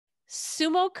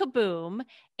Sumo Kaboom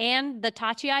and the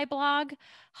Tachiai blog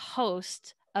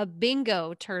host a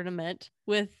bingo tournament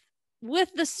with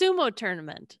the sumo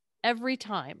tournament every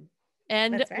time.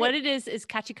 And That's what right. it is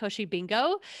Kachikoshi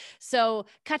bingo. So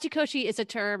Kachikoshi is a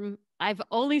term I've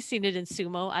only seen it in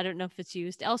sumo. I don't know if it's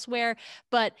used elsewhere,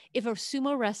 but if a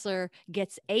sumo wrestler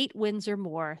gets 8 wins or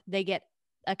more, they get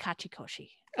a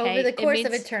Kachikoshi. Over Okay. the It course of a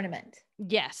means tournament.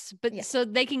 yes, but Yeah. so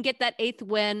they can get that 8th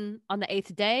win on the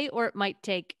 8th day, or it might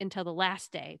take until the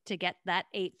last day to get that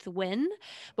 8th win.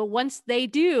 But once they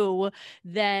do,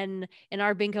 then in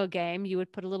our bingo game, you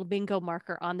would put a little bingo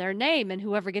marker on their name, and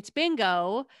whoever gets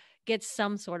bingo gets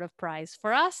some sort of prize.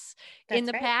 For us, in That's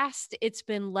the right. past, it's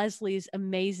been Leslie's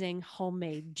amazing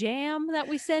homemade jam that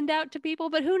we send out to people,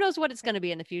 but who knows what it's going to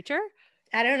be in the future?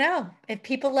 I don't know. If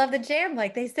people love the jam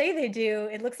like they say they do,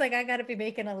 it looks like I got to be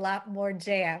making a lot more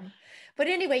jam. But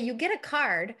anyway, you get a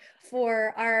card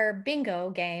for our bingo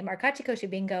game, our Kachikoshi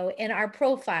bingo, in our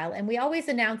profile. And we always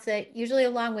announce it, usually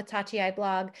along with Tachiai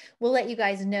blog. We'll let you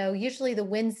guys know, usually the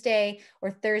Wednesday or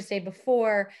Thursday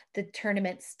before the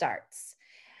tournament starts.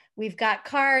 We've got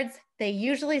cards. They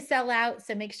usually sell out.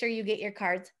 So make sure you get your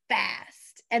cards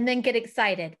fast and then get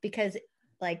excited because,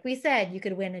 like we said, you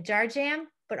could win a jar jam,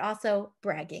 but also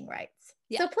bragging rights.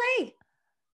 Yeah. So play.